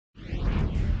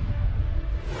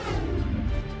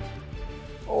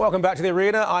Welcome back to the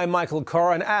arena. I'm Michael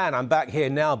Corrin, and I'm back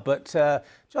here now. But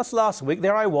just last week,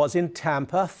 there I was in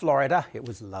Tampa, Florida. It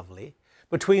was lovely.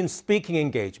 Between speaking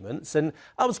engagements, and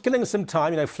I was killing some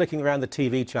time, flicking around the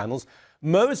TV channels.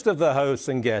 Most of the hosts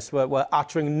and guests were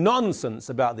uttering nonsense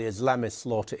about the Islamist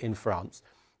slaughter in France,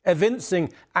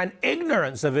 evincing an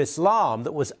ignorance of Islam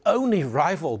that was only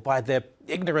rivaled by their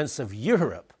ignorance of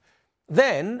Europe.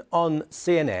 Then, on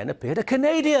CNN, appeared a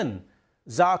Canadian,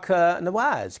 Zakir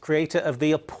Nawaz, creator of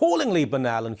the appallingly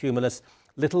banal and humorless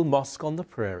Little Mosque on the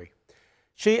Prairie.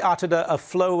 She uttered a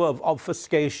flow of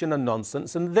obfuscation and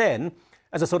nonsense, and then,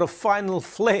 as a sort of final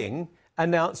fling,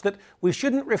 announced that we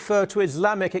shouldn't refer to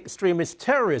Islamic extremist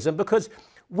terrorism because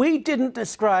we didn't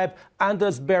describe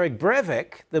Anders Behring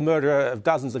Breivik, the murderer of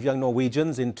dozens of young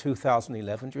Norwegians in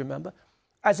 2011, do you remember,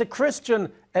 as a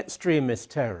Christian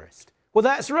extremist terrorist. Well,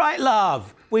 that's right,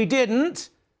 love. We didn't,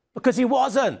 because he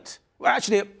wasn't. Well,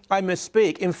 actually, I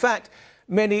misspeak. In fact,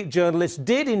 many journalists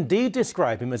did indeed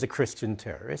describe him as a Christian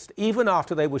terrorist, even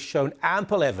after they were shown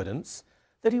ample evidence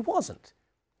that he wasn't.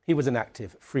 He was an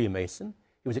active Freemason.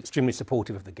 He was extremely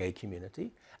supportive of the gay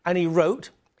community. And he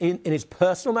wrote in his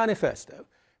personal manifesto,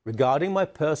 regarding my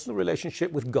personal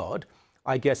relationship with God,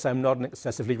 I guess I'm not an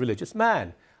excessively religious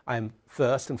man. I'm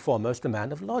first and foremost a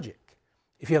man of logic.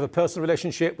 If you have a personal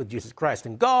relationship with Jesus Christ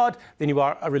and God, then you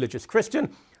are a religious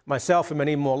Christian. Myself and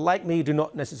many more like me do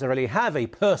not necessarily have a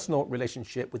personal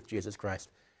relationship with Jesus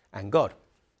Christ and God.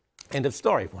 End of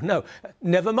story. Well, no,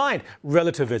 never mind.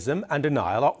 Relativism and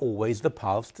denial are always the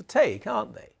paths to take,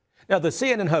 aren't they? Now, the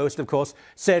CNN host, of course,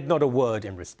 said not a word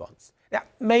in response. Now,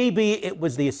 maybe it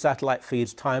was the satellite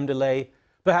feed's time delay.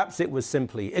 Perhaps it was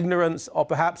simply ignorance, or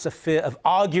perhaps a fear of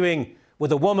arguing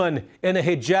with a woman in a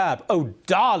hijab. Oh,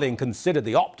 darling, consider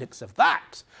the optics of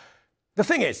that. The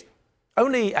thing is,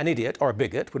 only an idiot or a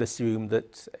bigot would assume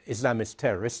that Islamist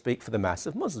terrorists speak for the mass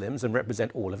of Muslims and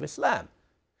represent all of Islam.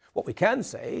 What we can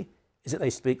say is that they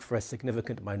speak for a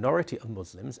significant minority of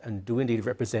Muslims and do indeed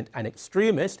represent an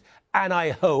extremist and, I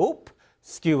hope,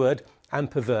 skewed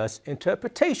and perverse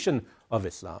interpretation of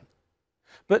Islam.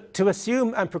 But to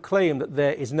assume and proclaim that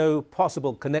there is no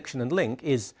possible connection and link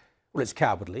is, well, it's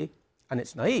cowardly and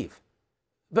it's naive.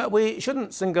 But we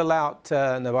shouldn't single out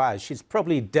Nawaz. She's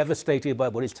probably devastated by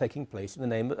what is taking place in the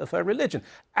name of her religion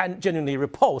and genuinely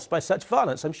repulsed by such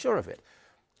violence, I'm sure of it.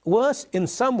 Worse, in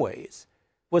some ways,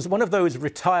 was one of those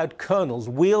retired colonels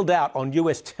wheeled out on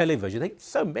US television,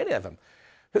 so many of them,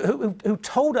 who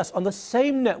told us on the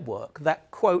same network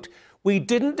that, quote, we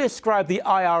didn't describe the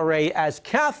IRA as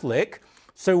Catholic,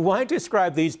 so why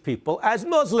describe these people as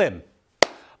Muslim?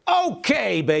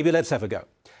 Okay, baby, let's have a go.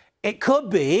 It could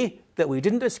be that we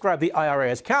didn't describe the IRA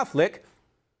as Catholic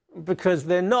because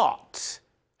they're not.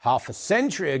 Half a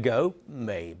century ago,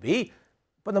 maybe.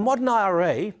 But the modern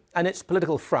IRA and its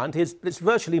political front it's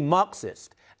virtually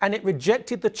Marxist, and it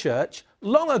rejected the church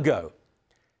long ago.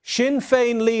 Sinn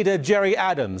Féin leader Gerry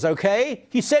Adams, okay?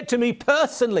 He said to me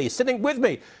personally, sitting with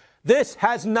me, this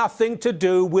has nothing to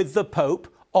do with the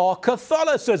Pope or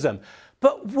Catholicism.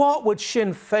 But what would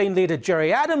Sinn Féin leader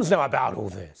Gerry Adams know about all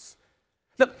this?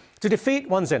 Look, to defeat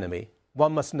one's enemy,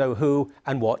 one must know who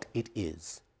and what it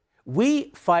is. We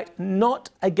fight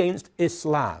not against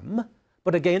Islam,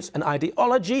 but against an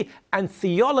ideology and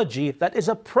theology that is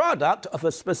a product of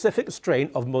a specific strain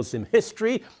of Muslim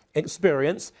history,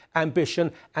 experience,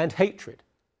 ambition, and hatred.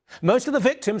 Most of the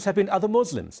victims have been other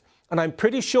Muslims, and I'm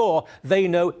pretty sure they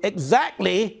know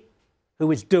exactly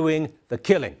who is doing the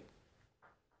killing.